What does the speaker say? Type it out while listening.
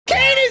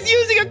is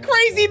using a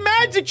crazy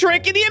magic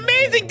trick in the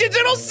Amazing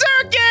Digital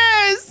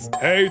Circus!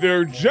 Hey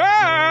there,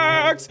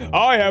 Jax!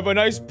 I have a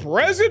nice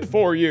present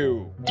for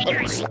you.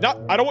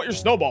 I don't want your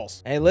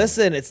snowballs. Hey,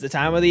 listen, it's the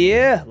time of the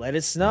year. Let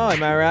it snow,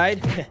 am I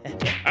right?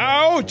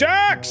 Ow,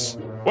 Jax!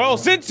 Well,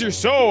 since you're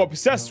so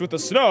obsessed with the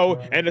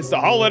snow and it's the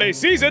holiday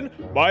season,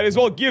 might as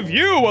well give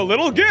you a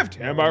little gift,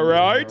 am I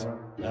right?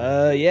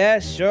 Yeah,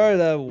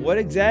 sure. What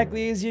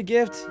exactly is your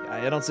gift?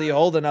 I don't see you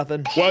holding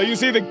nothing. Well, you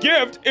see, the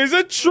gift is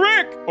a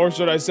trick! Or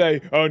should I say,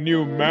 a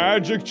new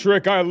magic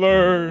trick I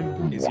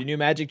learned. Is your new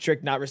magic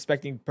trick not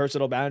respecting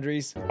personal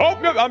boundaries? Oh,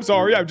 no, I'm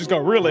sorry. I just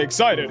got really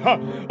excited, huh?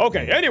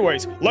 Okay,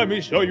 anyways, let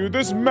me show you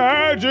this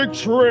magic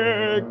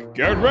trick.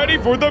 Get ready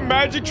for the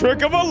magic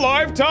trick of a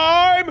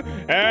lifetime,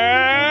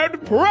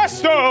 and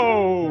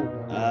presto!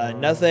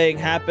 Nothing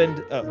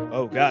happened.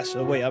 Oh gosh.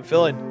 Oh, wait, I'm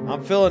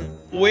feeling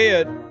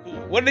weird.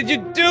 What did you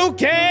do,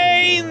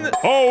 Caine?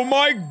 Oh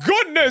my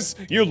goodness!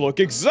 You look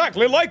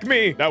exactly like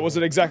me! That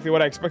wasn't exactly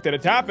what I expected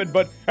to happen,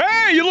 but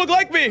hey, you look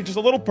like me! Just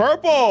a little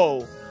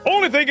purple!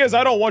 Only thing is,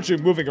 I don't want you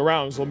moving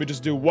around, so let me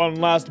just do one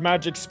last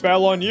magic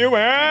spell on you,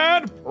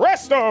 and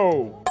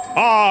presto!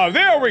 Ah,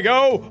 there we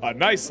go! A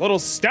nice little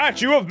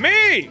statue of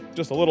me!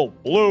 Just a little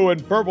blue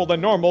and purple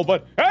than normal,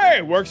 but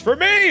hey, works for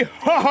me!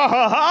 Ha ha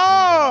ha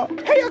ha!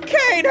 Hey,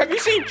 Caine, have you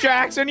seen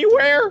Jax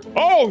anywhere?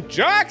 Oh,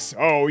 Jax?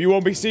 Oh, you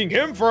won't be seeing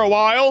him for a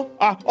while.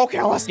 Okay,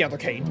 I'll ask the other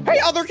Caine. Hey,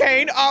 other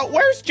Caine,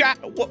 where's Jax?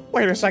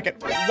 Wait a second.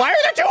 Why are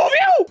there two of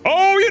you?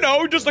 Oh, you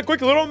know, just a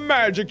quick little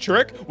magic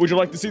trick. Would you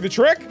like to see the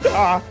trick?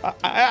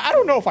 I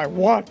don't know if I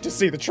want to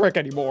see the trick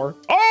anymore.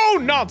 Oh,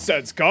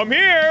 nonsense. Come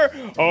here.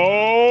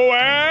 Oh,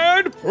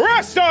 and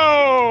presto!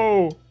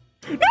 No!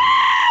 What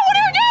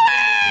are you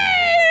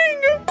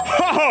doing?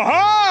 Ha ha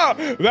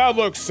ha! That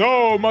looks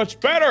so much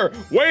better.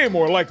 Way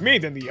more like me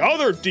than the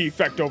other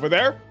defect over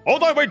there.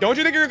 Hold on, wait, don't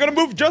you think you're gonna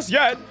move just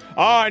yet?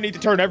 I need to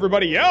turn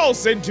everybody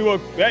else into a...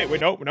 Hey,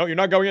 wait, no, you're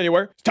not going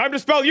anywhere. It's time to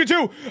spell you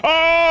two.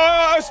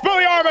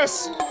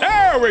 Expelliarmus!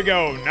 There we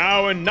go.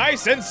 Now and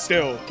nice and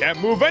still. Can't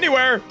move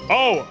anywhere.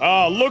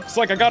 Oh, looks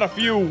like I got a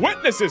few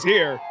witnesses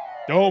here.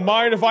 Don't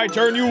mind if I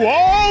turn you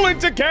all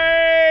into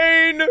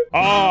Caine!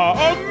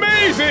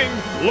 Amazing!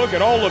 Look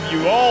at all of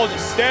you all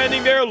just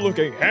standing there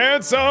looking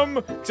handsome.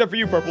 Except for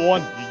you, purple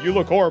one. You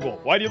look horrible.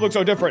 Why do you look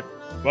so different?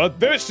 But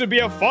this should be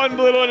a fun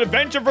little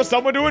adventure for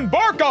someone to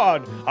embark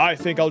on. I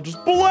think I'll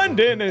just blend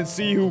in and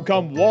see who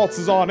come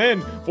waltzes on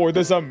in for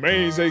this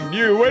amazing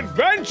new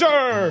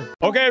adventure.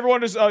 Okay,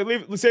 everyone, just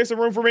save some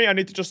room for me. I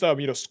need to just,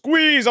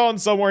 squeeze on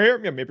somewhere here.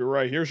 Yeah, maybe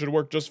right here should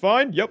work just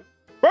fine. Yep.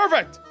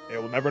 Perfect!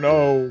 They'll never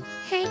know.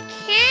 Hey,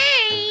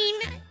 Caine!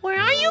 Where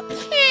are you,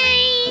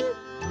 Caine?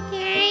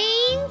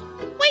 Caine?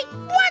 Wait,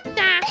 what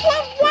the?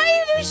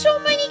 Why are there so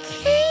many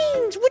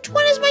Caines? Which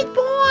one is my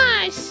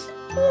boss?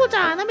 Hold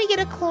on, let me get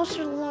a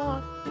closer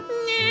look.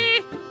 Nah,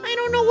 I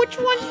don't know which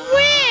one's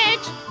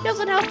which.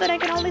 Doesn't help that I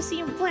can only see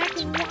in black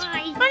and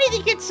white. I need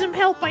to get some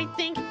help, I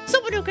think.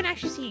 Someone who can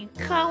actually see in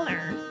color.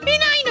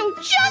 And I know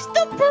just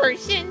the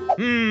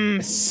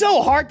person.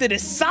 So hard to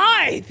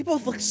decide. They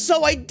both look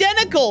so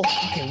identical.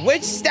 Okay,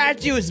 which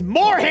statue is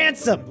more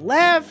handsome?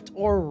 Left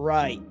or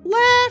right?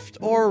 Left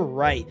or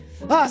right?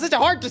 Such a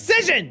hard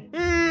decision.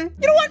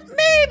 You know what?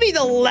 Maybe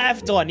the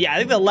left one. Yeah, I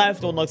think the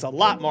left one looks a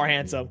lot more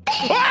handsome.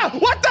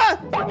 What the?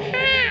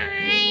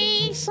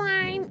 Hi,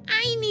 Slime.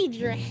 I need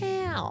your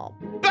help.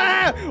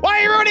 Why are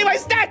you ruining my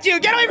statue?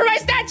 Get away from my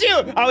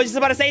statue! I was just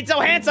about to say it's so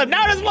handsome.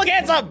 Now it doesn't look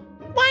handsome.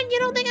 What? You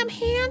don't think I'm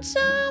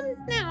handsome?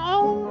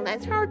 No,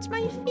 that hurts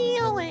my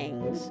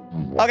feelings.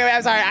 Okay, wait,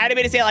 I'm sorry. I didn't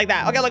mean to say it like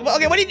that. Okay, look.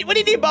 Okay, what do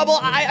you need, Bubble?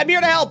 I'm here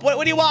to help.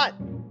 What do you want?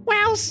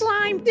 Well,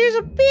 Slime, there's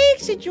a big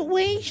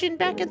situation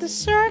back at the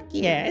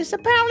circus.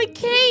 Apparently,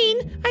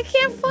 Caine, I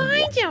can't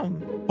find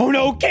him. Oh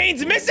no,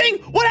 Caine's missing?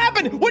 What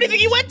happened? Where do you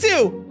think he went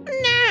to?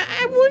 Nah,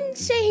 I wouldn't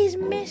say he's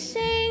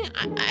missing.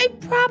 I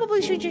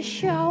probably should just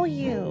show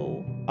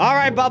you. All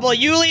right, Bubble,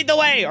 you lead the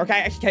way.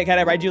 Okay, can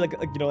I ride you like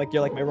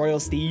you're like my royal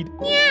steed?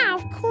 Yeah,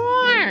 of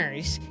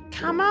course.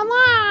 Come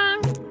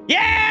along.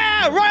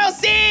 Yeah, royal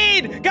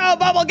steed! Go,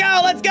 Bubble,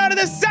 go! Let's go to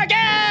the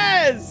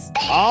circus!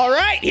 All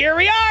right, here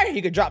we are.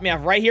 You can drop me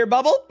off right here,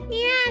 Bubble.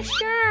 Yeah,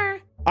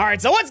 sure. All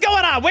right, so what's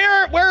going on?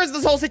 Where is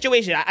this whole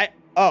situation? I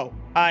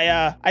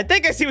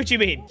think I see what you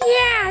mean.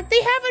 Yeah,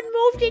 they haven't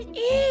moved an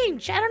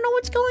inch. I don't know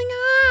what's going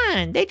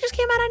on. They just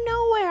came out of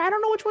nowhere. I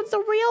don't know which one's the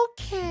real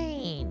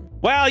Caine.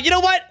 Well, you know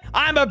what?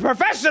 I'm a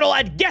professional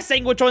at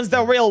guessing which one's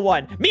the real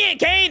one. Me and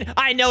Caine,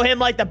 I know him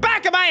like the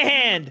back of my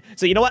hand.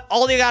 So you know what?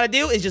 All you gotta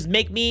do is just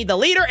make me the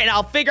leader and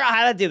I'll figure out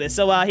how to do this.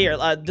 So here,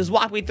 just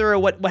walk me through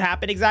what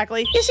happened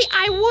exactly. You see,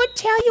 I would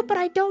tell you, but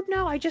I don't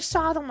know. I just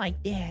saw them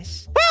like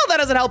this. Well, that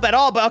doesn't help at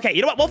all, but okay,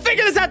 you know what? We'll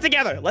figure this out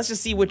together. Let's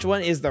just see which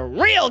one is the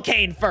real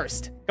Caine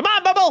first. Come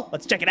on, Bubble.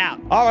 Let's check it out.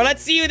 All right,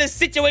 let's see the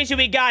situation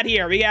we got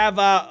here. We have,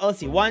 let's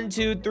see, 1,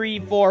 2, 3,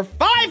 4,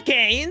 5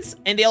 Caines,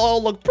 and they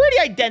all look pretty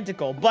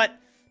identical, but,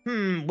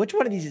 which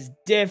one of these is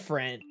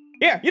different?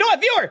 Here, you know what,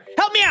 viewer?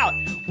 Help me out.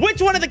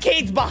 Which one of the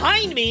Caines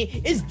behind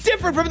me is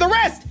different from the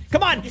rest?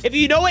 Come on, if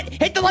you know it,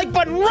 hit the like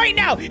button right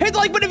now. Hit the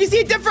like button if you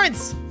see a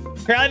difference.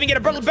 Here, let me get a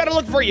better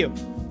look for you.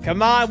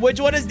 Come on, which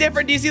one is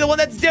different? Do you see the one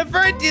that's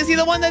different? Do you see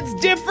the one that's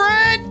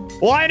different?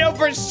 Well, I know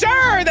for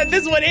sure that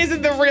this one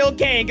isn't the real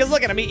Caine, because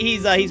look at him.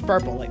 He's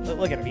purple. Like,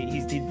 look at him.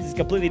 He's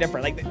completely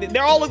different. Like,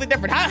 they're all looking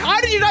different. How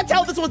did you not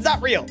tell this one's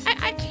not real?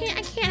 I can't.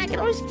 I can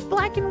always see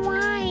black and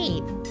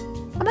white.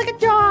 I'm like a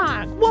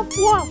dog. Woof,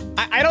 woof.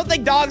 I don't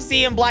think dogs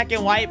see in black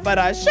and white,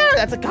 but sure,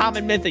 that's a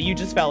common myth that you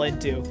just fell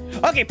into.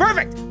 Okay,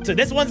 perfect. So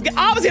this one's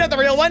obviously not the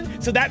real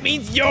one, so that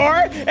means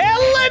you're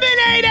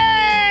eliminated!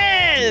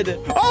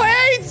 Oh,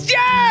 hey, it's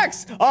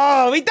Jax!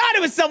 Oh, we thought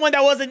it was someone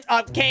that wasn't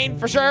Caine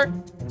for sure.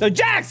 So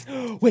Jax,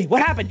 wait,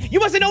 what happened? You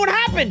must have known what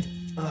happened.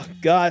 Oh,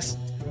 gosh.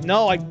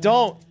 No, I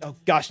don't. Oh,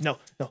 gosh, no.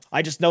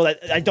 I just know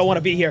that I don't want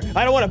to be here.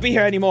 I don't want to be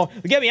here anymore.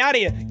 Get me out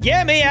of here.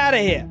 Get me out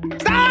of here.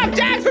 Stop,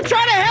 Jax! We're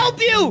trying to help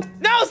you!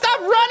 No, stop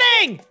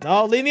running!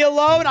 No, leave me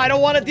alone. I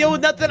don't want to deal with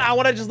nothing. I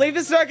want to just leave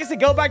the circus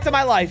and go back to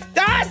my life.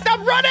 Ah,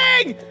 stop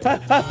running!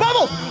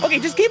 Bubble!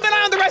 Okay, just keep an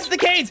eye on the rest of the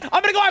Caines.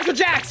 I'm gonna go after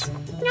Jax.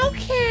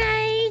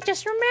 Okay,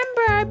 just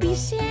remember, be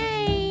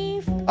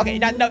safe. Okay,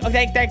 no,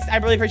 okay, thanks. I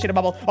really appreciate it,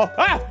 Bubble. Oh,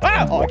 oh,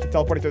 I can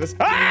teleport through this.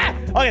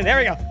 Okay, there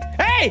we go.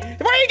 Hey,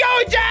 where are you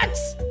going,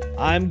 Jax?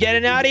 I'm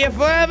getting out of here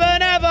forever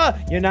and ever.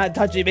 You're not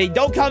touching me.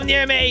 Don't come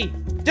near me.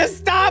 Just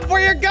stop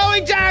where you're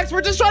going, Jax.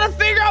 We're just trying to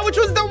figure out which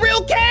one's the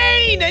real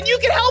Caine, and you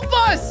can help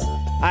us.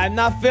 I'm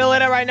not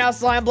feeling it right now,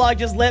 Slime Block.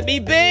 Just let me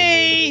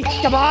be.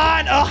 Come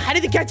on. Oh, I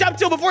need to catch up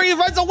to him before he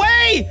runs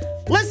away.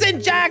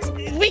 Listen, Jax,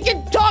 we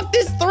can talk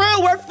this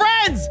through. We're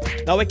friends.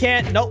 No, we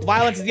can't. Nope,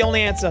 violence is the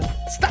only answer.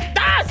 Stop.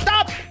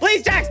 Stop.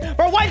 Please, Jax,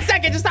 for 1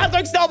 second, just stop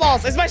throwing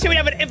snowballs, especially when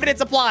you have an infinite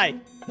supply.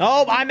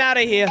 Nope, I'm out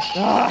of here.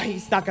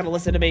 He's not gonna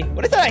listen to me.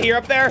 What is that I hear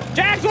up there?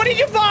 Jax, what did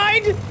you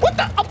find? What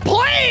the? A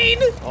plane?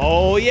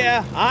 Oh,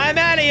 yeah. I'm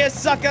out of here,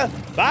 sucker.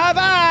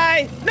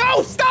 Bye-bye.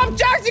 No, stop,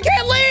 Jax. You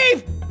can't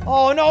leave.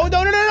 Oh, no.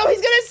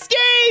 He's gonna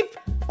escape.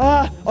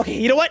 Okay,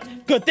 you know what?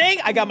 Good thing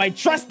I got my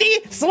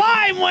trusty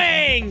slime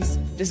wings.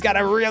 Just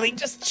gotta really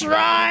just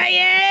try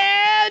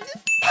it.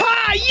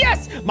 Ha!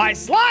 Yes! My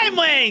slime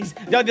wings!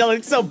 Don't they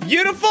look so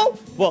beautiful?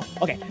 Well,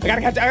 okay, I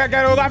gotta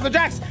go after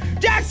Jax.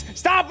 Jax,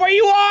 stop where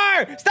you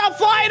are! Stop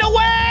flying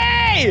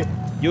away!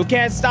 You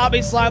can't stop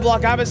me, Slime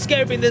Block. I'm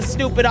escaping this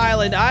stupid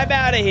island. I'm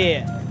out of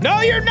here.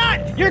 No, you're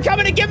not! You're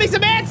coming to give me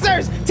some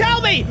answers!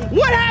 Tell me!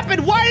 What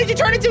happened? Why did you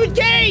turn into a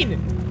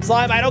Caine?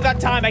 Slime, I don't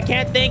got time. I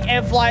can't think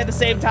and fly at the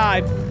same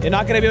time. You're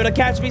not gonna be able to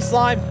catch me,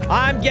 Slime.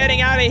 I'm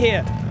getting out of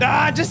here.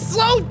 Just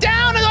slow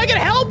down and I can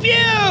help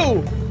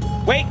you!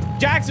 Wait,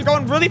 Jax, you're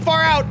going really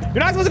far out.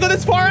 You're not supposed to go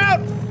this far out.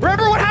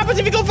 Remember what happens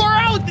if you go far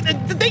out?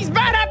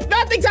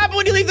 Bad things happen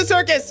when you leave the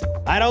circus.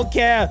 I don't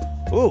care.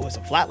 Ooh, there's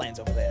some flatlands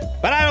over there.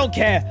 But I don't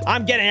care.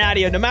 I'm getting out of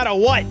here no matter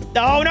what.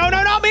 No,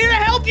 I'm here to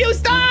help you.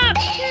 Stop!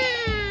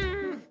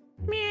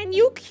 Man,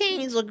 you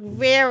Caines look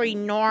very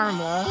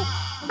normal.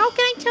 How can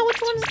I tell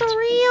which one's the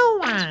real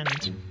one?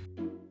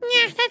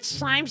 Yeah, that's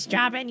Slime's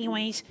job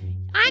anyways.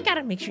 I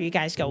gotta make sure you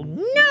guys go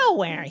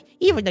nowhere,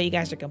 even though you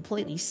guys are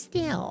completely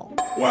still.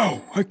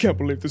 Wow, I can't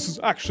believe this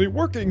is actually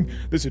working.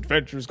 This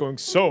adventure is going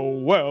so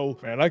well.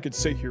 Man, I could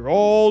sit here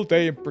all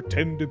day and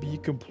pretend to be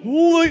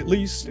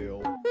completely still.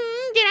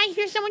 Did I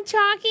hear someone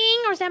talking,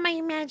 or is that my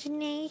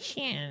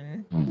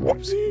imagination?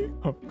 Whoopsie.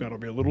 I've gotta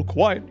be a little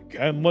quiet.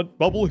 Can't let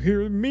Bubble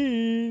hear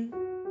me.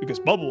 Because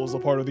Bubble is a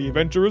part of the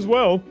adventure as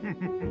well.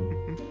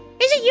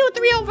 Is it you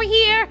three over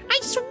here? I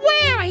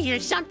swear I hear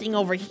something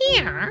over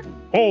here.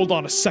 Hold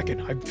on a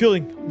second. I'm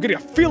getting a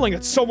feeling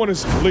that someone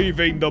is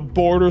leaving the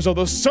borders of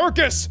the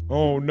circus.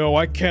 Oh no,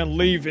 I can't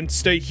leave and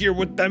stay here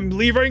with them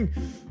leaving.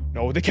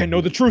 No, they can't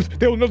know the truth.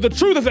 They'll know the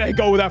truth if they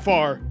go that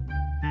far.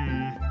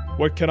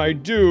 What can I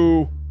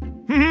do?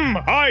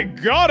 I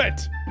got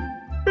it.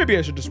 Maybe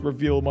I should just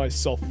reveal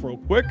myself real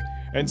quick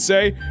and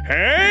say,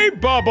 hey,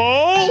 Bubble.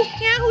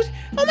 Yeah, oh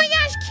my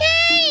gosh,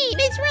 Caine,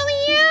 it's really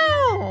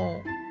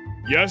you.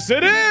 Yes,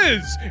 it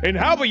is! And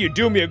how about you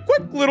do me a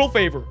quick little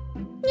favor?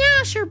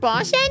 Yeah, sure,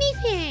 boss,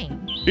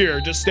 anything.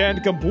 Here, just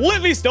stand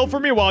completely still for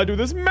me while I do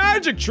this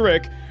magic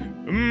trick.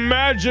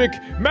 Magic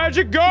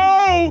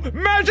go!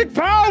 Magic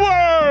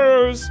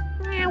powers!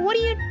 Yeah,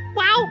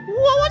 wow,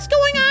 what's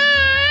going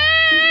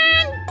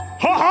on?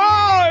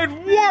 Ha-ha, it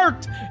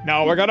worked!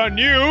 Now I got a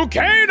new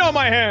Caine on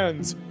my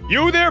hands.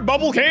 You there,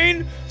 Bubble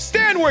Caine?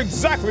 Stand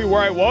exactly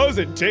where I was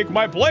and take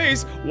my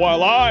place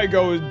while I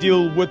go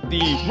deal with the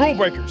rule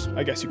breakers,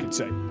 I guess you could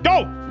say.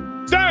 Go!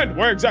 Stand!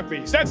 Where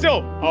exactly? Stand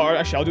still! Oh,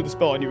 actually, I'll do the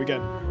spell on you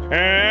again.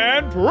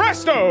 And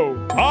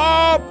presto!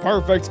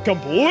 Perfect.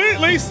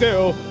 Completely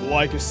still,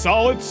 like a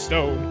solid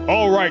stone.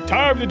 All right,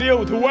 time to deal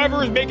with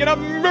whoever is making a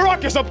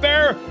ruckus up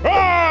there.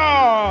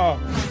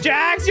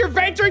 Jax, you're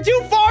venturing too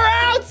far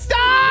out!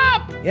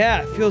 Stop!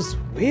 Yeah, it feels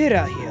weird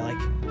out here.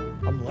 Like,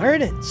 I'm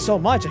learning so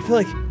much. I feel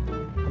like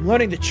I'm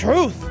learning the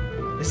truth.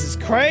 This is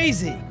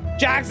crazy.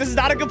 Jax, this is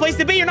not a good place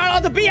to be. You're not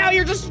allowed to be out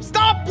here. Just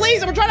stop,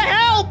 please. I'm trying to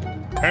help.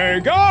 Hey,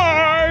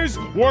 guys.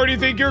 Where do you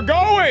think you're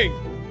going?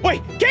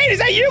 Wait, Caine, is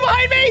that you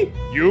behind me?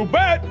 You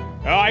bet.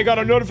 I got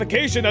a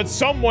notification that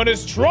someone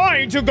is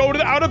trying to go to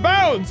the out of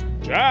bounds.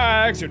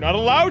 Jax, you're not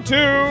allowed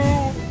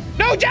to.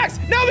 No, Jax!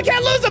 No, we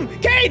can't lose him!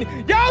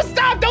 Caine! No,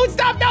 stop! Don't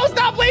stop! No,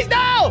 stop, please,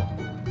 no!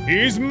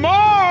 He's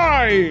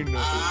mine!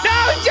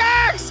 No,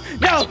 Jax!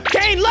 No,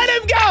 Caine, let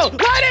him go!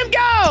 Let him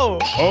go!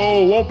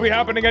 Oh, won't be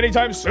happening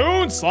anytime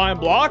soon, Slime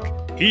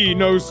Block. He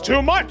knows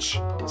too much.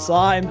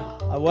 Slime,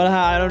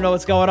 I don't know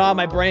what's going on.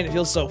 My brain, it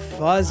feels so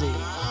fuzzy.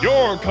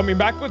 You're coming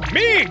back with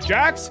me,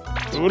 Jax.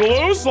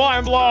 Toodaloo,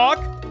 Slime Block.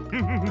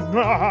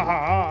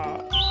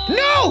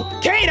 No!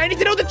 Caine, I need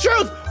to know the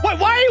truth!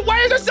 Why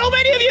are there so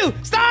many of you?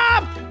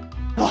 Stop!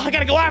 Oh, I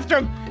gotta go after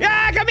him.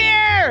 Yeah, come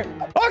here!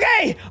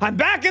 Okay, I'm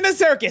back in the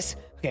circus.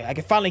 Okay, I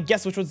can finally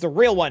guess which one's the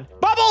real one.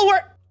 Bubble,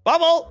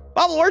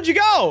 Bubble, where'd you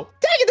go?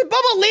 Dang it, did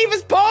Bubble leave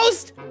his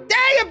post? Dang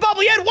it,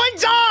 Bubble, you had one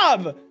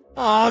job!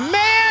 Oh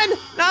man,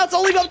 now it's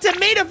only up to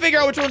me to figure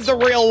out which one's the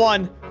real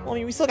one. Well, I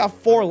mean, we still got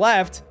 4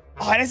 left.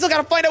 Oh, and I still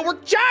gotta find out where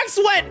Jax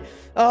went.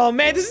 Oh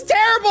man, this is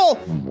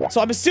terrible.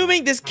 So I'm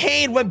assuming this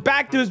Caine went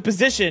back to his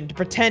position to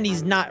pretend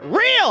he's not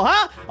real,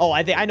 huh? Oh,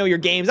 I know your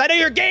games. I know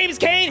your games,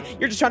 Caine.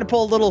 You're just trying to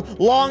pull a little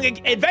long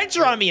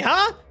adventure on me,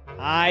 huh?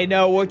 I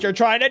know what you're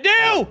trying to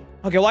do.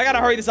 Okay, well, I gotta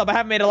hurry this up. I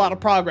haven't made a lot of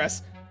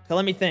progress. Okay,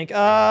 let me think.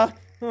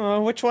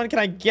 Which one can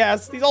I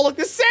guess? These all look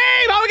the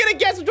same. How am I gonna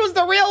guess which one's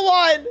the real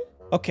one?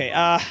 Okay,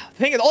 the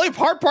thing is, the only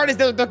hard part is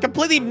they're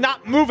completely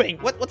not moving.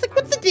 What's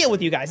the deal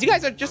with you guys? You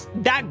guys are just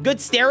that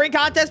good staring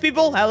contest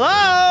people?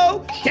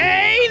 Hello?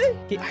 Caine?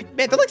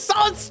 Man, they're like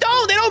solid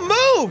stone. They don't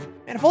move.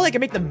 Man, if only I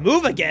can make them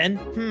move again.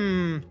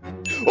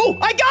 Oh,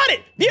 I got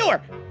it. Viewer,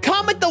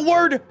 comment the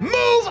word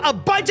move a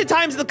bunch of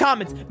times in the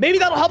comments. Maybe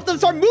that'll help them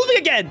start moving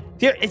again.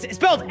 Here, it's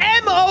spelled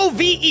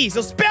M-O-V-E,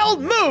 so spelled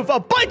move a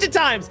bunch of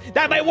times.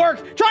 That might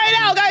work. Try it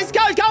out, guys.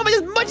 Comment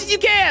as much as you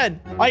can.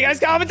 Are you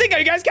guys commenting? Are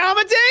you guys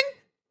commenting?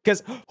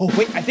 Because, oh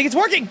wait, I think it's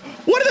working.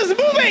 One of them's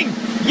moving.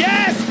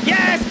 Yes,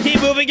 yes, keep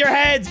moving your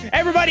heads.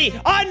 Everybody,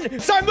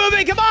 start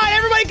moving. Come on,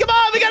 everybody, come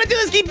on. We gotta do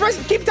this.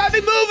 Keep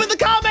typing move in the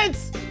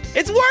comments.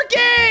 It's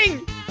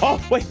working. Oh,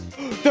 wait,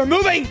 they're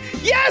moving.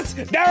 Yes,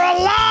 they're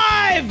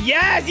alive.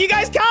 Yes, you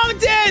guys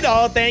commented.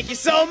 Oh, thank you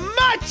so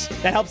much.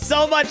 That helps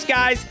so much,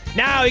 guys.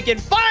 Now we can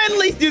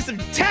finally do some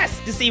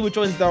tests to see which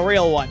one's the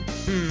real one.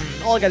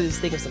 All I gotta do is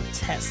think of some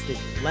tests.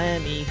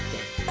 Let me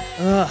think.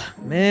 Ugh,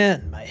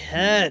 man, my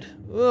head.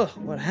 Ugh,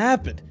 what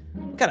happened?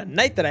 What kind of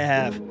night did I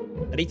have?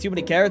 Did I eat too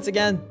many carrots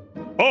again?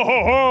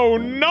 Oh,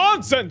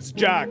 nonsense,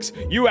 Jax.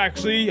 You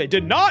actually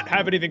did not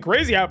have anything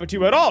crazy happen to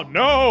you at all.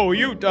 No,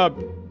 you,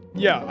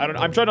 yeah,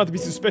 I'm trying not to be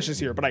suspicious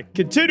here, but I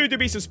continue to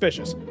be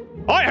suspicious.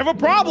 I have a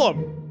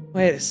problem.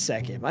 Wait a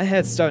second, my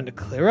head's starting to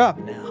clear up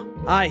now.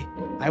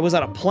 I was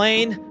on a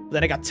plane, but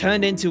then I got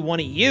turned into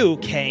one of you,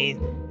 Caine,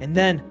 and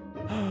then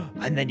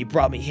you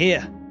brought me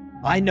here.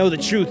 I know the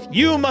truth.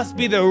 You must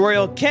be the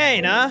real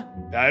Caine, huh?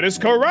 That is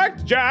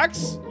correct,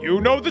 Jax. You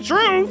know the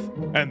truth.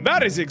 And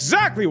that is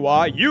exactly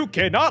why you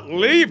cannot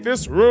leave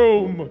this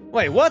room.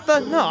 Wait, what the?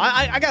 No,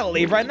 I gotta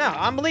leave right now.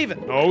 I'm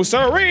leaving. Oh,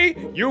 sirree.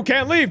 You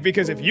can't leave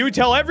because if you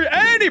tell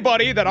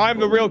anybody that I'm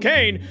the real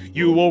Caine,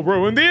 you will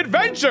ruin the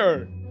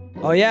adventure.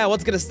 Oh yeah,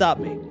 what's gonna stop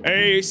me?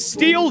 A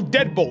steel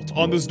deadbolt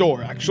on this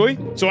door, actually.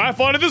 So have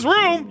fun in this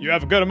room. You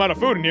have a good amount of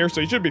food in here, so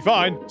you should be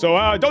fine. So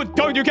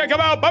you can't come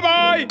out.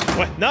 Bye-bye.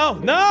 What?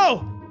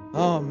 No.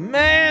 Oh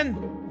man.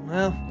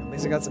 Well, at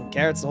least I got some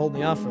carrots to hold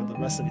me off for the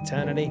rest of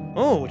eternity.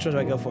 Oh, which one do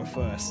I go for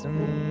first?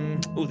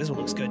 Ooh, this one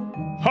looks good.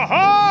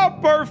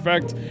 Haha,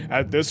 perfect.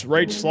 At this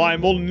rate,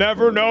 Slime will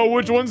never know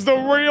which one's the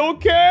real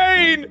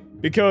Caine.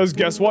 Because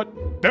guess what?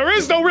 There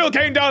is no real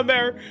Caine down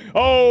there.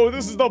 Oh,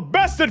 this is the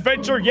best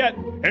adventure yet.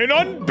 An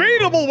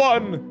unbeatable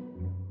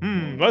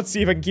one. Let's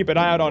see if I can keep an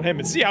eye out on him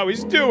and see how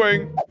he's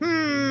doing.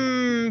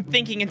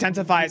 Thinking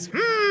intensifies.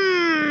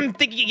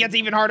 Thinking gets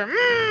even harder.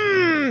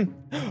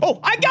 Oh,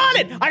 I got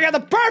it! I got the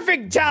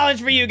perfect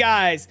challenge for you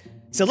guys.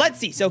 So let's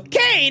see. So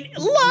Caine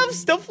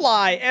loves to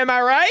fly, am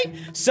I right?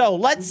 So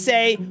let's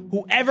say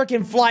whoever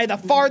can fly the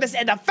farthest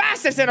and the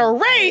fastest in a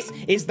race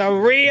is the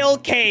real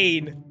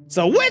Caine.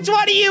 So which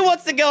one of you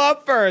wants to go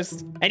up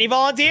first? Any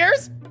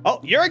volunteers? Oh,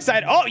 you're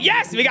excited. Oh,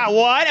 yes, we got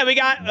one, and we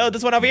got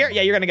this one over here.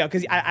 Yeah, you're gonna go,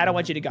 because I don't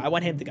want you to go. I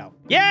want him to go.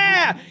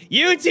 Yeah,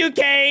 you two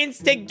Caines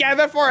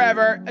together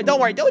forever.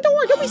 Don't worry, don't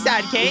be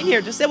sad, Caine.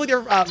 Here, just sit with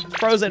your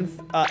frozen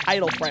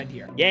idol friend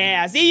here.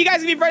 Yeah, see, you guys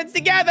can be friends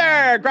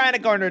together. Grind a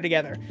corner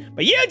together.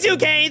 But you two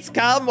Caines,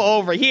 come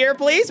over here,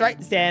 please.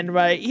 Right, stand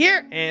right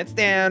here, and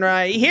stand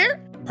right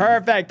here.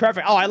 Perfect.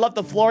 Oh, I love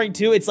the flooring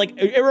too. It's like,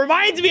 it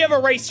reminds me of a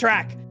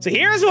racetrack. So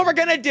here's what we're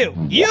gonna do.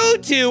 You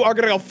two are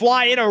gonna go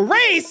fly in a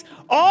race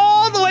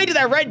all the way to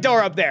that red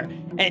door up there.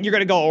 And you're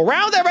gonna go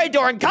around that red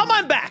door and come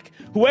on back.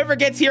 Whoever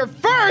gets here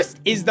first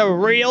is the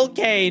real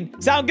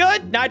Caine. Sound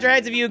good? Nod your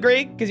heads if you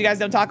agree, because you guys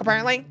don't talk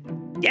apparently.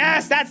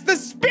 Yes, that's the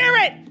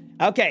spirit.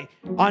 Okay,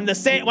 when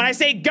I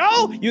say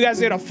go, you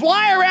guys are gonna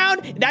fly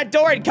around that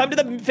door and come to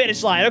the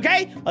finish line,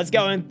 okay? Let's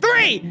go in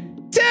 3,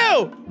 2,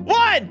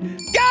 1,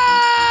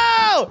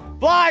 go!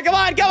 Fly, come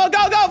on, go,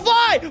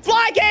 fly!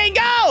 Fly, Caine,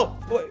 go!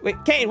 Wait,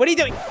 Caine, what are you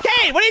doing?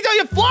 Caine, what are you doing?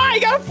 You fly,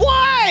 you gotta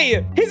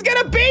fly! He's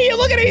gonna beat you,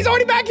 look at him, he's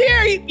already back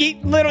here! He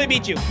literally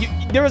beat you.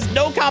 There was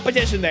no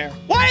competition there.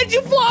 Why did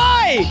you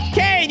fly?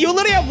 Caine, you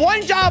literally have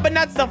one job and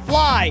that's to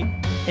fly.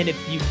 And if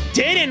you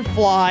didn't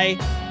fly,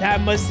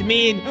 that must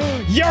mean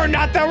you're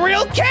not the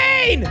real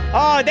Caine!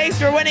 Oh, thanks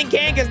for winning,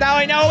 Caine, because now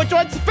I know which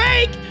one's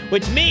fake,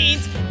 which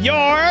means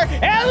you're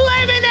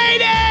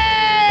eliminated!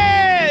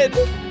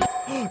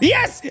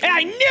 Yes, and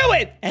I knew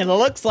it! And it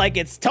looks like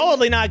it's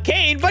totally not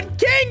Caine, but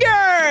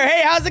Kinger!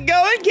 Hey, how's it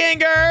going,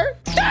 Kinger?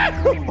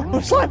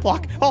 Slime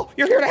block. Oh,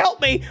 you're here to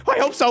help me. I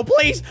hope so,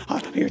 please.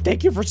 Here,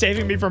 thank you for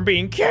saving me from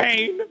being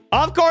Caine.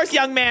 Of course,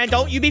 young man,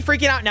 don't you be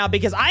freaking out now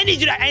because I need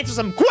you to answer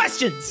some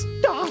questions.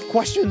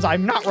 Questions,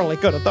 I'm not really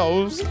good at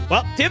those.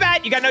 Well, too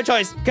bad, you got no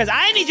choice because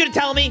I need you to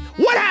tell me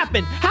what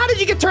happened. How did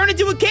you get turned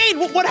into a Caine?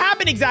 What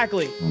happened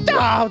exactly?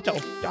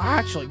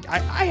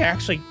 I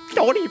actually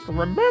don't even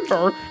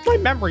remember. My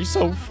memory's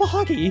so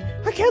foggy.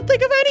 I can't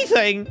think of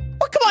anything.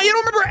 Oh, come on, you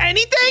don't remember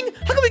anything?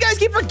 How come you guys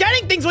keep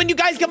forgetting things when you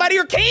guys come out of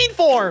your Caine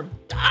form?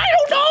 I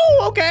don't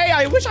know, okay?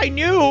 I wish I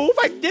knew. If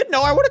I did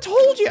know, I would have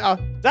told you.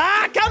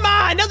 Come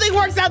on, nothing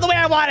works out the way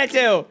I want it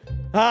to.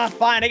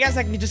 Fine, I guess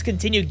I can just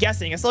continue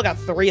guessing. I still got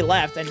 3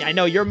 left, and I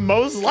know you're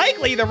most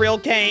likely the real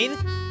Caine.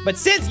 But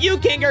since you,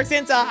 Kinger,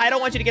 I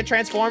don't want you to get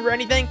transformed or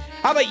anything,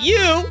 how about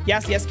you?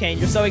 Yes, Caine,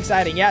 you're so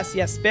exciting. Yes,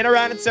 spin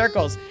around in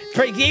circles.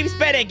 Keep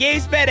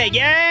spinning,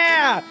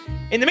 yeah!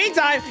 In the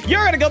meantime,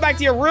 you're gonna go back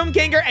to your room,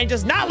 Kinger, and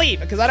just not leave,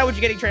 because I don't want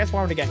you getting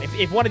transformed again.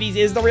 If one of these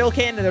is the real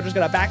Caine and they're just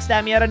gonna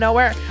backstab me out of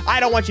nowhere, I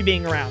don't want you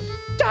being around.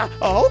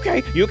 Oh,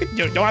 okay. You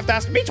don't have to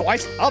ask me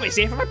twice. I'll be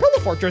safe in my pillow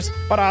fortress.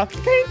 But,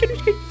 Caine, can you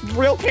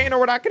real Caine or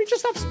whatnot? Can you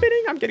just stop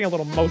spinning? I'm getting a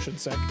little motion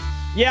sick.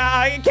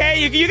 Yeah,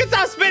 okay, you can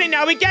stop spinning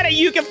now. We get it.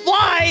 You can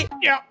fly.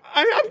 Yeah,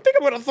 I think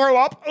I'm gonna throw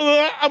up.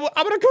 I'm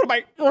gonna go to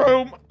my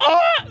room.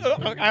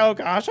 Oh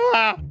gosh.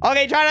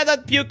 Okay, try not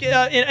to puke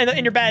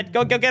in your bed.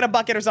 Go get a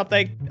bucket or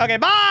something. Okay,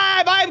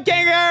 bye,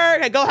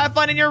 Kinger. Go have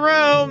fun in your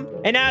room.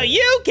 And now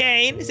you,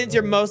 Caine, since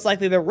you're most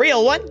likely the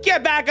real one,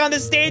 get back on the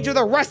stage with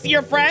the rest of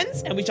your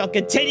friends, and we shall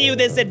continue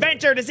this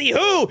adventure to see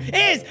who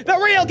is the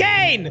real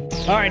Caine.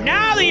 All right,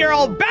 now that you're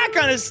all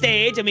back on the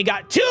stage and we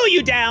got 2 of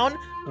you down,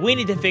 we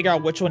need to figure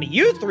out which one of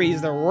you 3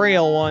 is the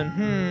real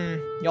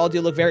one. Y'all do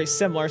look very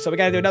similar, so we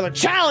gotta do another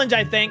challenge,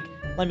 I think.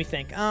 Let me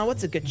think.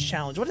 What's a good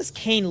challenge? What does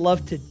Caine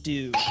love to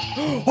do?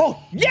 Oh,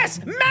 yes,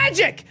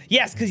 magic!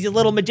 Yes, because he's a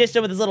little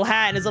magician with his little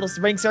hat and his little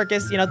ring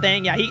circus,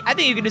 thing. Yeah, I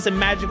think you can do some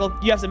magical,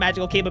 you have some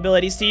magical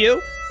capabilities to you.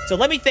 So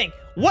let me think.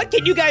 What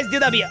can you guys do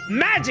that'll be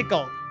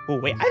magical? Oh,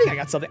 wait, I think I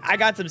got something. I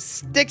got some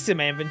sticks in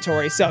my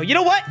inventory. So, you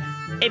know what?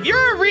 If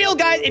you're a real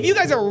guy, if you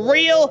guys are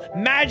real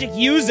magic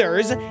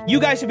users, you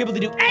guys should be able to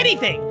do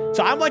anything.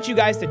 So I want you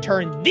guys to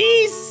turn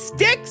these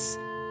sticks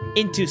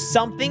into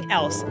something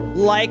else.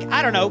 Like,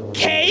 I don't know,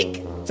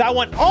 cake. So I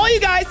want all you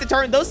guys to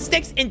turn those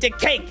sticks into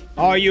cake.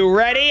 Are you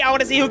ready? I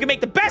want to see who can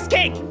make the best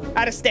cake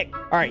out of stick.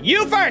 All right,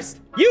 you first.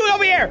 You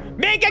over here.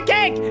 Make a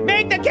cake.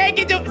 Make the cake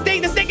into,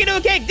 the stick into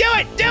a cake. Do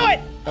it.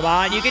 Come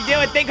on, you can do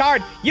it. Think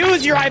hard.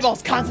 Use your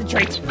eyeballs.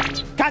 Concentrate.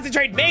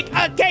 Make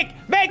a cake.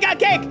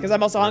 Because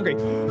I'm also hungry.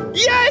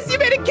 Yes, you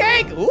made a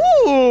cake.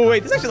 Ooh,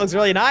 wait, this actually looks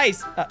really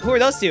nice. Who are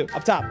those 2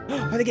 up top?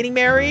 Are they getting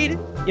married?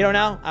 You don't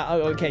know?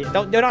 Okay,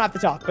 don't have to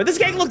talk. But this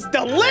cake looks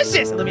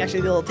delicious. Let me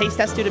actually do a little taste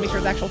test too to make sure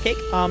it's actual cake.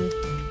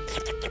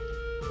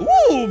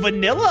 Ooh,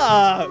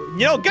 vanilla.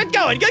 Good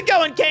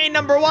going, Caine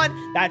number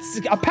 1. That's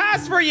a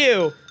pass for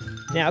you.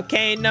 Now,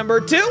 Caine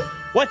number 2.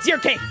 What's your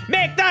cake?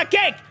 Make the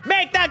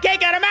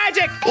cake out of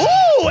magic.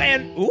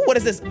 Ooh, what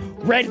is this?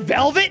 Red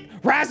velvet?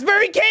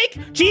 Raspberry cake?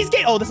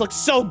 Cheesecake? Oh, this looks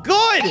so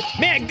good.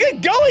 Man,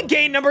 good going,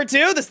 Caine number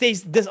 2. Let me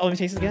taste this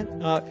again.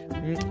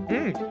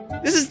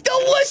 This is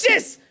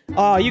delicious.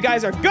 Oh, you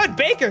guys are good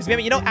bakers.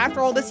 Man, after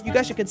all this, you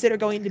guys should consider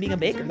going into being a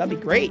baker. That'd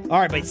be great. All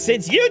right, but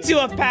since you 2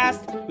 have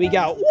passed, we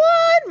got 1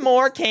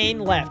 more Caine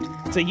left.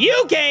 So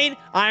you, Caine,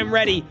 I'm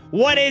ready.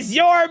 What is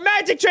your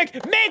magic trick?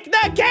 Make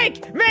the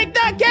cake.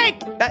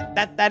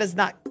 That is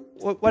not,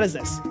 what is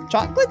this?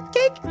 Chocolate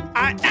cake?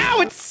 Ow,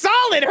 it's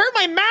solid. It hurt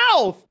my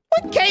mouth.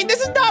 What, Caine?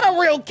 This is not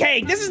a real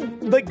cake. This is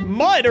like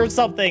mud or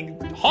something.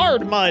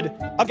 Hard mud.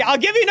 Okay, I'll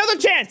give you another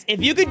chance.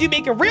 If you could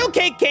make a real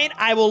cake, Caine,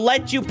 I will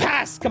let you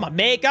pass. Come on,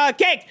 make a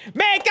cake.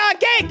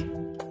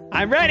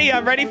 I'm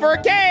ready for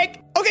a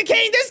cake. Okay,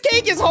 Caine, this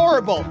cake is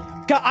horrible.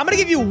 I'm gonna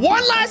give you 1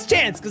 last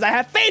chance because I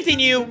have faith in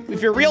you.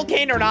 If you're real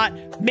Caine or not,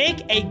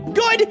 make a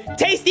good,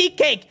 tasty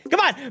cake. Come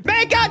on,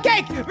 make a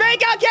cake.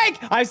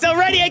 I'm so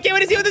ready. I can't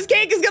wait to see what this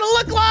cake is gonna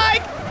look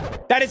like.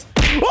 That is,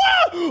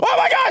 oh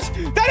my gosh,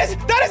 that is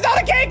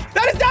not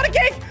a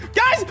cake.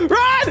 Guys,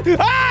 run!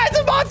 It's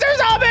a monster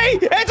zombie.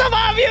 It's a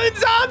mutant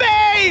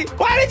zombie.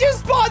 Why did you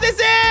spawn this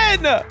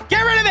in?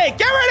 Get rid of it.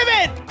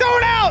 Throw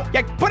it out.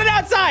 Yeah, put it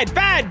outside.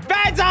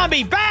 Bad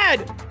zombie,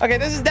 bad. Okay,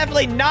 this is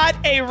definitely not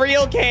a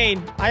real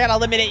Caine. I gotta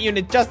eliminate you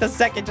in just a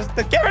second. Just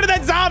to get rid of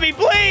that zombie,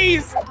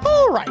 please.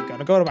 All right,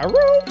 gonna go to my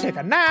room, take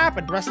a nap,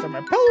 and rest in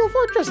my pillow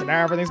fortress, and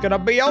everything's gonna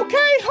be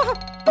okay.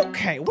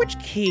 Okay, which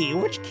key?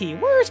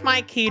 Where's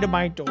my key to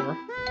my door?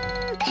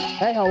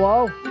 Hey,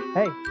 hello?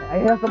 Hey, I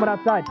hear someone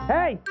outside.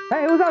 Hey,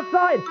 who's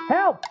outside?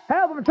 Help,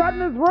 I'm trapped in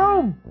this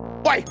room.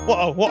 Wait,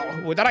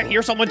 whoa, did I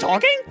hear someone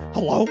talking?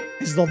 Hello?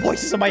 Is the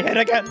voices in my head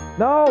again?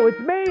 No, it's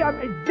me.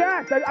 It's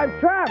Jax. I'm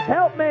trapped.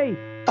 Help me.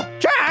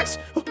 Jax,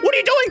 what are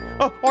you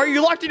doing? Are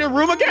you locked in your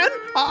room again?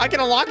 I can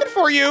unlock it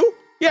for you.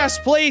 Yes,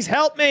 please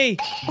help me.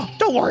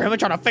 Don't worry, I'm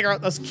trying to figure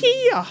out this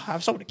key. I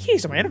have so many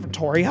keys in my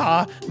inventory.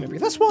 Maybe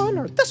this one,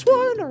 or this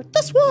one, or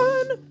this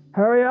one.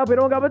 Hurry up, we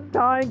don't got much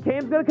time.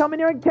 Kane's gonna come in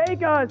here and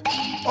take us.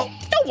 Oh,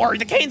 don't worry,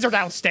 the Canes are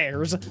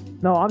downstairs.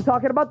 No, I'm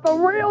talking about the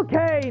real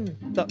Caine.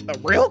 The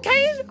real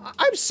Caine?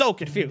 I'm so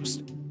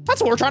confused. That's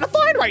what we're trying to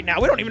find right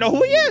now. We don't even know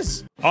who he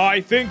is.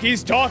 I think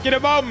he's talking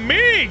about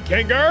me,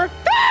 Kinger.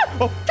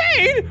 Oh,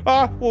 Caine!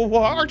 Well,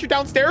 aren't you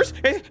downstairs?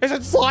 Is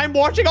it Slime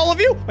watching all of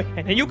you?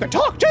 And you can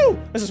talk too.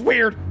 This is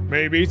weird.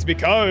 Maybe it's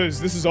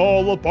because this is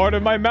all a part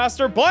of my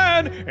master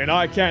plan, and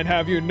I can't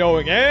have you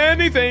knowing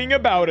anything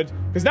about it,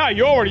 because now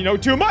you already know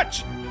too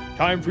much.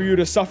 Time for you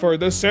to suffer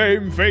the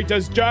same fate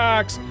as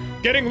Jax,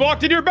 getting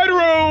locked in your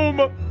bedroom.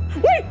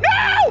 Wait,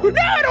 no!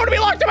 No, I don't want to be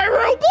locked in my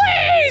room,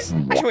 please!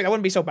 Actually, wait, that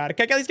wouldn't be so bad.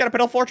 Can I at least get a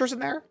pedal fortress in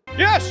there?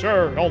 Yeah,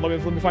 sure. Oh,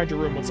 let me find your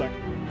room 1 sec.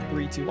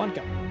 3, 2, 1,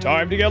 go.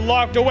 Time to get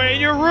locked away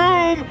in your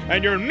room,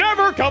 and you're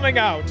never coming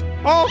out.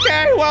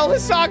 Okay, well,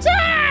 this sucks.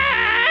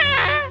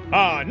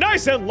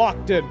 Nice and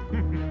locked in.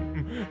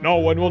 No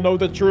one will know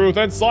the truth,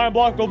 and Slime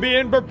Block will be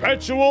in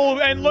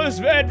perpetual, endless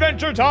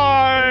adventure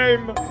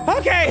time.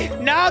 Okay,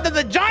 now that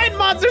the giant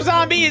monster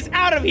zombie is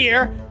out of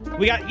here,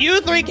 we got you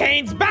 3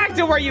 Canes back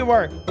to where you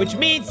were, which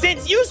means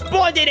since you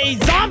spawned in a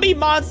zombie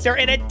monster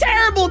in a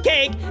terrible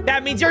cake,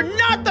 that means you're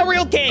not the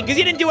real Caine, because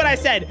you didn't do what I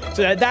said.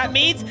 So that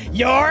means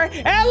you're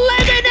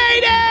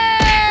eliminated!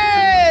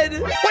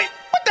 Wait,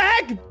 what the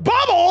heck?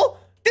 Bubble?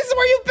 This is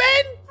where you've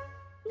been?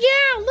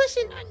 Yeah,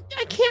 listen,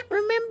 I can't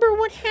remember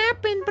what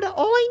happened, but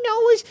all I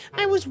know is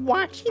I was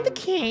watching the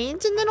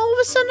Canes, and then all of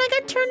a sudden I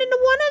got turned into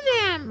one of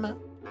them.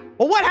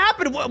 Well, what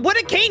happened? What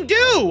did Caine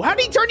do? How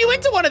did he turn you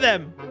into one of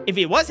them? If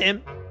it was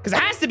him. Because it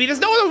has to be. There's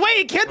no other way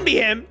it couldn't be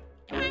him.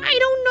 I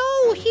don't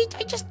know.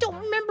 I just don't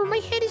remember. My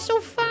head is so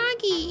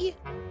foggy.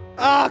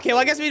 Okay, well,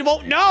 I guess we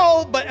won't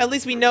know, but at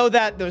least we know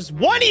that there's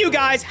one of you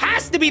guys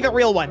has to be the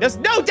real one. There's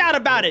no doubt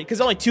about it,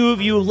 because only 2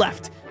 of you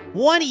left.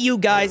 One of you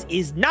guys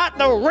is not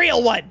the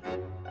real one.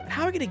 But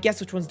how are we going to guess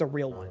which one's the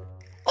real one?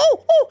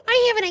 Oh,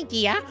 I have an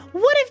idea.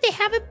 What if they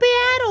have a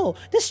battle?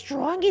 The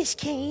strongest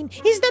Caine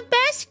is the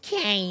best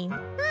Caine.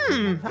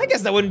 I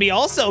guess that wouldn't be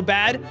all so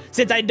bad,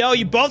 since I know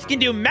you both can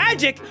do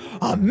magic.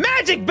 A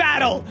magic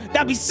battle!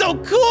 That'd be so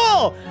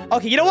cool!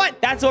 Okay, you know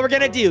what? That's what we're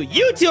gonna do.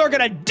 You 2 are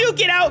gonna duke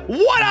it out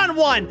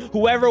one-on-one.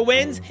 Whoever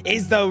wins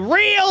is the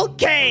real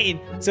Caine.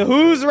 So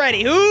who's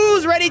ready?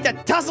 Who's ready to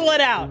tussle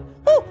it out?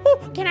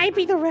 Can I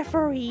be the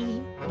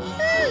referee?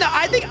 No,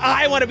 I think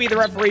I want to be the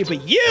referee,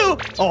 but you...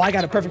 Oh, I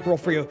got a perfect role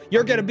for you.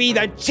 You're gonna be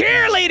the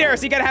cheerleader,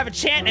 so you gotta have a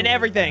chant and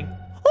everything.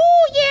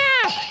 Oh,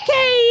 yeah!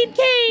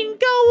 Caine,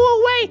 go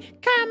away!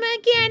 Come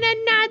again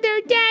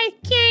another day!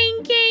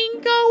 Caine,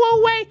 go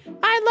away!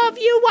 I love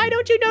you, why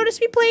don't you notice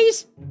me,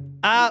 please?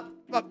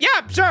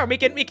 Yeah, sure, we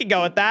can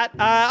go with that.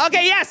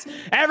 Okay, yes,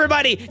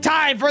 everybody,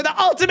 time for the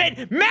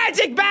ultimate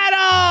magic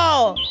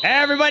battle!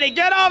 Everybody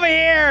get over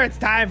here, it's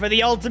time for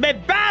the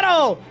ultimate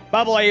battle!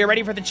 Bubble, are you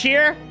ready for the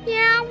cheer?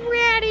 Yeah, I'm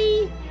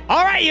ready.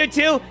 All right, you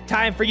 2,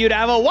 time for you to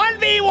have a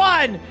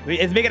 1v1.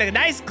 It's making a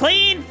nice,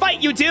 clean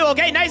fight, you 2,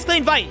 okay? Nice,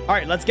 clean fight. All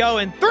right, let's go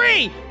in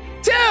 3,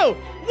 2,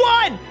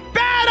 1,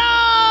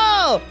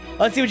 battle!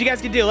 Let's see what you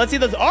guys can do. Let's see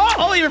those.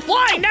 Oh, you're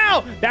flying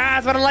now.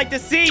 That's what I like to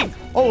see.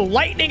 Oh,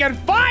 lightning and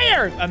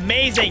fire.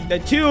 Amazing. The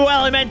 2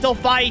 elemental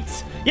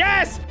fights.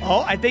 Yes.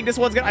 Oh, I think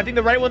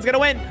the right one's gonna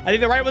win.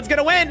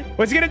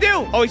 What's he gonna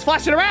do? Oh, he's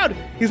flashing around.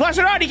 He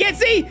can't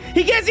see.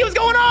 What's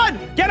going on.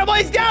 Get him while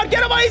he's down.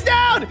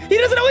 He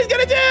doesn't know what he's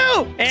gonna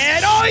do.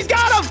 And oh, he's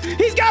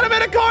got him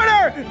in a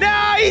corner.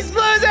 Now he's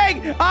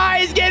losing.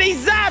 He's getting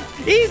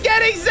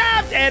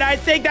zapped. And I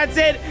think that's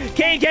it.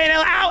 Caine,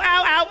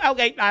 ow.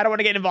 Okay, I don't want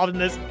to get involved in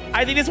this.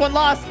 I think this one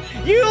lost.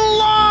 You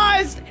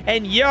lost.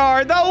 And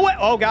you're the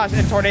oh gosh,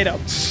 and tornado.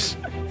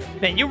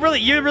 Man, you really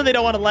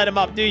don't want to let him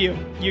up, do you?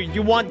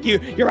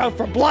 You're out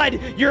for blood.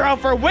 You're out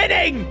for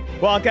winning.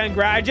 Well,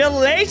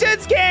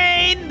 congratulations,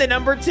 Caine, the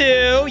number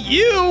 2.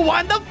 You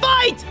won the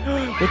fight,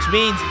 which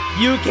means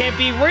you can't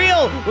be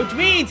real, which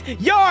means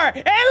you're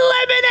eliminated.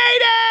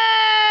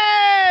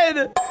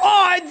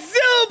 Oh, and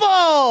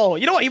Zooble!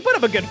 You know what? You put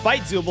up a good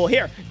fight, Zooble.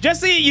 Here, just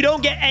so you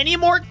don't get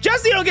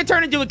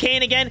turned into a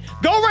Caine again,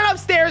 go run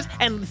upstairs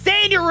and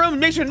stay in your room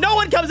and make sure no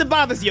one comes and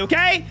bothers you,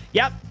 okay?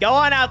 Yep, go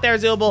on out there,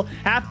 Zooble.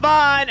 Have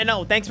fun. And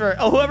oh, thanks for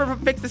whoever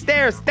fixed the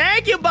stairs.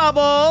 Thank you,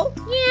 Bubble.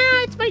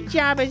 Yeah, it's my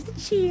job as the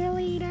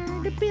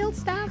cheerleader to build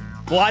stuff.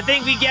 Well, I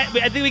think we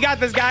got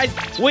this, guys.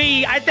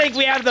 I think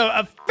we have the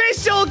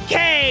official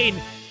Caine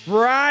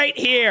right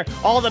here.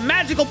 All the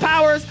magical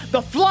powers,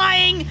 the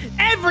flying,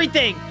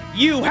 everything.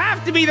 You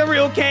have to be the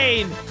real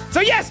Caine. So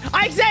yes,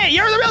 I say it.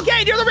 You're the real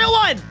Caine. You're the real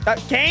one.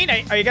 Caine,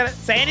 are you gonna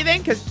say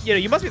anything? Because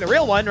you must be the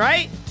real one,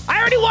 right? I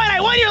already won. I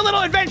won your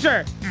little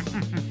adventure.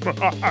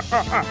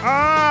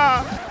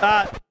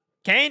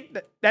 Caine,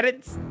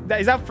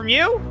 is that from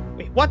you?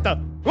 Wait, what's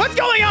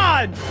going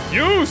on?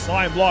 You,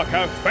 Slime Block,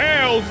 have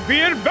failed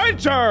the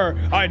inventor!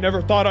 I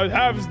never thought I'd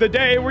have the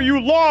day where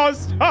you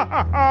lost! Ha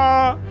ha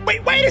ha!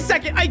 Wait a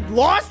second, I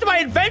lost my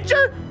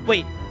inventor?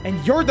 Wait, and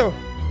you're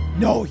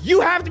no,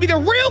 you have to be the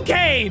real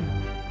Caine!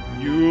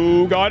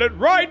 You got it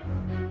right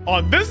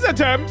on this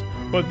attempt,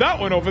 but that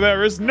one over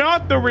there is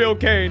not the real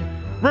Caine.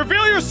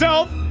 Reveal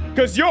yourself,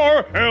 because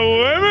you're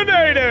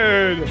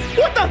eliminated!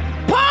 What the?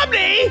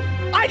 Pomni?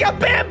 I got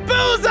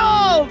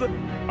bamboozled!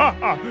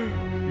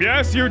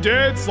 Yes, you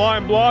did,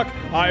 Slime Block.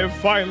 I have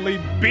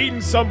finally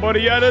beaten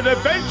somebody at an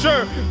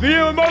adventure.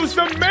 The most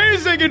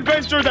amazing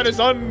adventure that is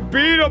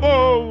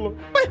unbeatable.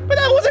 But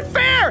that wasn't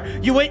fair.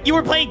 You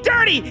were playing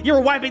dirty. You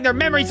were wiping their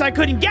memory so I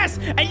couldn't guess,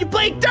 and you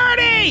played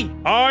dirty.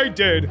 I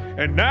did.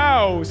 And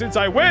now, since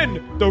I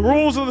win, the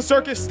rules of the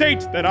circus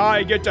state that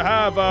I get to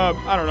have,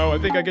 I don't know, I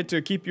think I get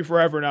to keep you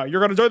forever now.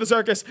 You're gonna join the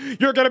circus.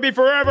 You're gonna be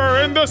forever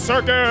in the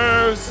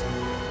circus.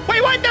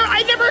 Wait, what?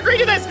 I never agreed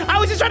to this. I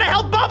was just trying to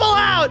help Bubble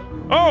out.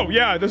 Oh,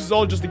 yeah, this is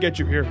all just to get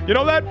you here. You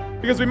know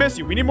that? Because we miss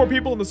you. We need more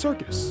people in the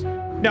circus.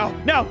 No,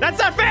 that's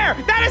not fair.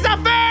 That is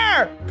not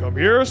fair. Come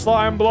here,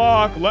 Slime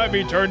Block. Let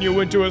me turn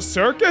you into a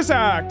circus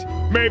act.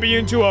 Maybe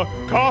into a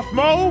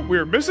Aphmau.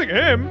 We're missing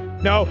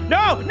him. No,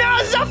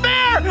 this is not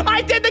fair.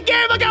 I did the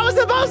game like I was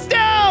supposed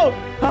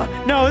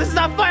to. No, this is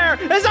not fair.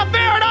 This is not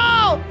fair at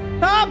all.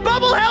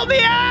 Bubble, help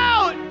me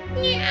out.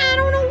 Yeah, I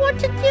don't know what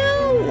to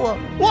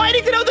do. Well, I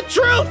need to know the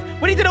truth.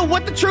 We need to know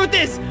what the truth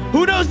is.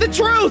 Who knows the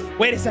truth?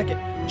 Wait a second.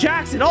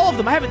 Jackson, all of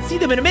them. I haven't seen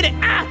them in a minute.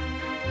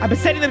 I've been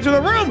sending them to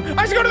the room.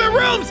 I should go to their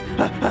rooms.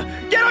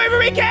 Get away from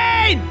me,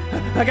 Caine.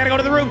 I gotta go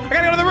to the room. I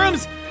gotta go to the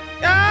rooms.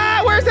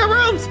 Where's their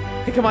rooms?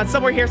 Okay, come on,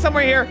 somewhere here.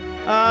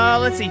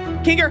 Let's see.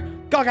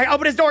 Kinger, go,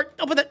 open his door.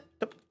 Open the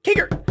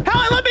Kinger.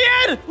 Helen, let me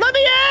in. Let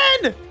me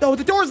in. Oh,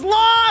 the door's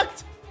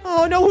locked.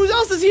 Oh no, who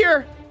else is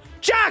here?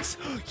 Jax.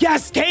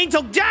 Yes, Caine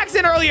took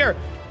Jackson earlier.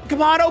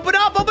 Come on, open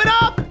up.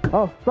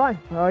 Oh, Slime,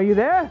 are you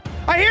there?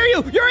 I hear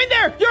you. You're in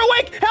there. You're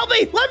awake. Help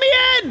me. Let me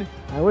in.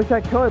 I wish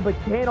I could, but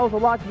Caine also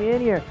locked me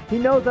in here. He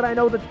knows that I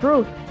know the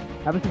truth.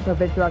 Ever since I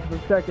ventured out to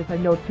the circus, I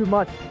know too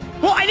much.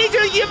 Well, I need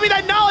you to give me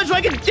that knowledge so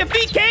I can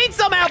defeat Caine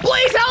somehow.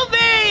 Please help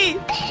me.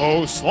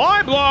 Oh,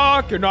 Slime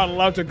Block, you're not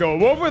allowed to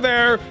go over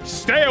there.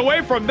 Stay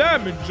away from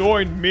them and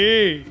join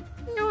me.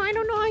 No, I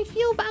don't know how I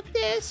feel about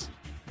this.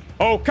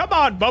 Oh, come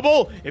on,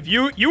 Bubble. If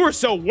you were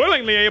so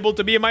willingly able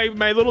to be my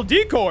little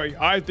decoy,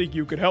 I think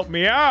you could help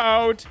me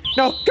out.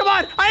 No, come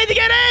on. I need to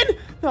get in.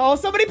 Oh,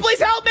 somebody please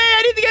help me.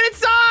 I need to get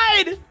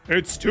inside.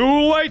 It's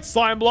too late,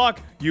 Slime Block.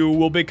 You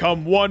will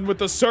become one with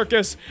the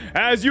circus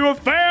as you have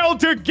failed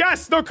to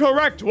guess the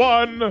correct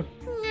one.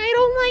 I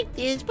don't like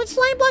this, but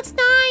Slime Block's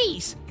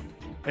nice.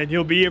 And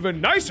he'll be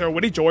even nicer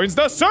when he joins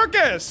the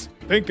circus.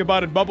 Think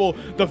about it, Bubble.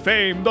 The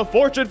fame, the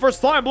fortune for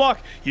Slime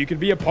Block. He can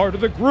be a part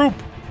of the group.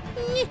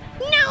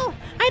 No,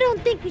 I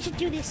don't think we should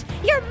do this.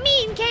 You're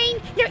mean, Caine.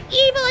 You're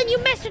evil and you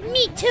messed with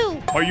me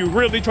too. Are you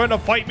really trying to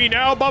fight me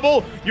now,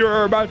 Bubble?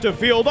 You're about to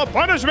feel the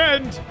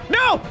punishment.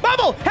 No,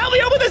 Bubble, help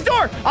me open this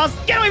door.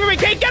 Get away from me,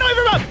 Caine. Get away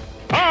from him.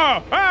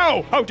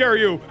 Ow, how dare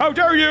you? How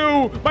dare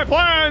you? My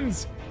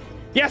plans.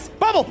 Yes,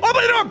 Bubble,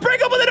 open the door.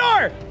 Break open the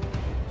door.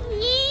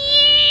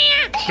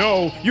 Yeah.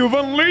 No, you've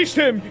unleashed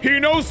him. He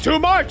knows too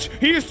much.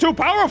 He's too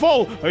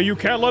powerful. You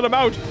can't let him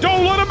out.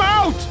 Don't let him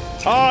out.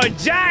 Oh,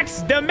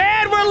 Jax, the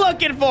man we're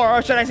looking for,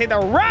 or should I say the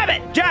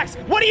rabbit? Jax,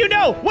 what do you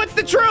know? What's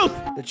the truth?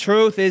 The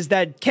truth is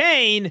that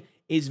Caine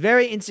is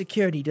very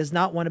insecure. He does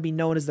not want to be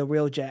known as the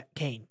real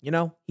Caine, you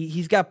know?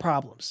 He's got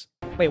problems.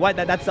 Wait, what?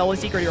 That's the only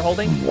secret you're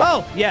holding?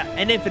 Oh, yeah,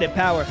 an infinite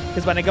power.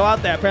 Because when I go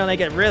out there, apparently I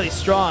get really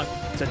strong.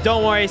 So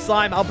don't worry,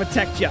 Slime, I'll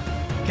protect you.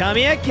 Come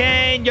here,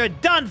 Caine, you're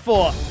done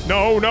for.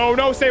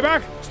 No, stay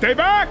back. Stay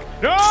back.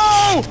 No!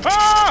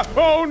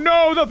 Oh,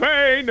 no, the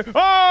pain.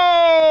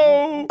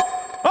 Oh!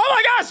 Oh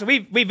my gosh,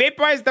 we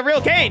vaporized the real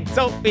Caine.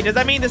 So, wait, does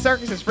that mean the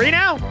circus is free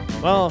now?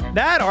 Well,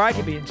 that or I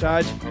could be in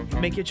charge.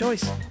 You make your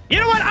choice. You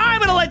know what? I'm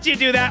gonna let you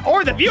do that,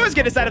 or the viewers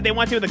can decide if they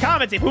want to in the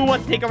comments if who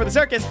wants to take over the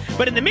circus.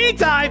 But in the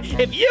meantime,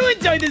 if you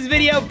enjoyed this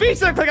video, be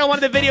sure to click on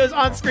one of the videos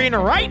on screen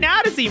right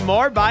now to see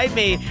more by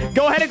me.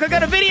 Go ahead and click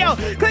on a video.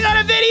 Click on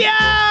a video!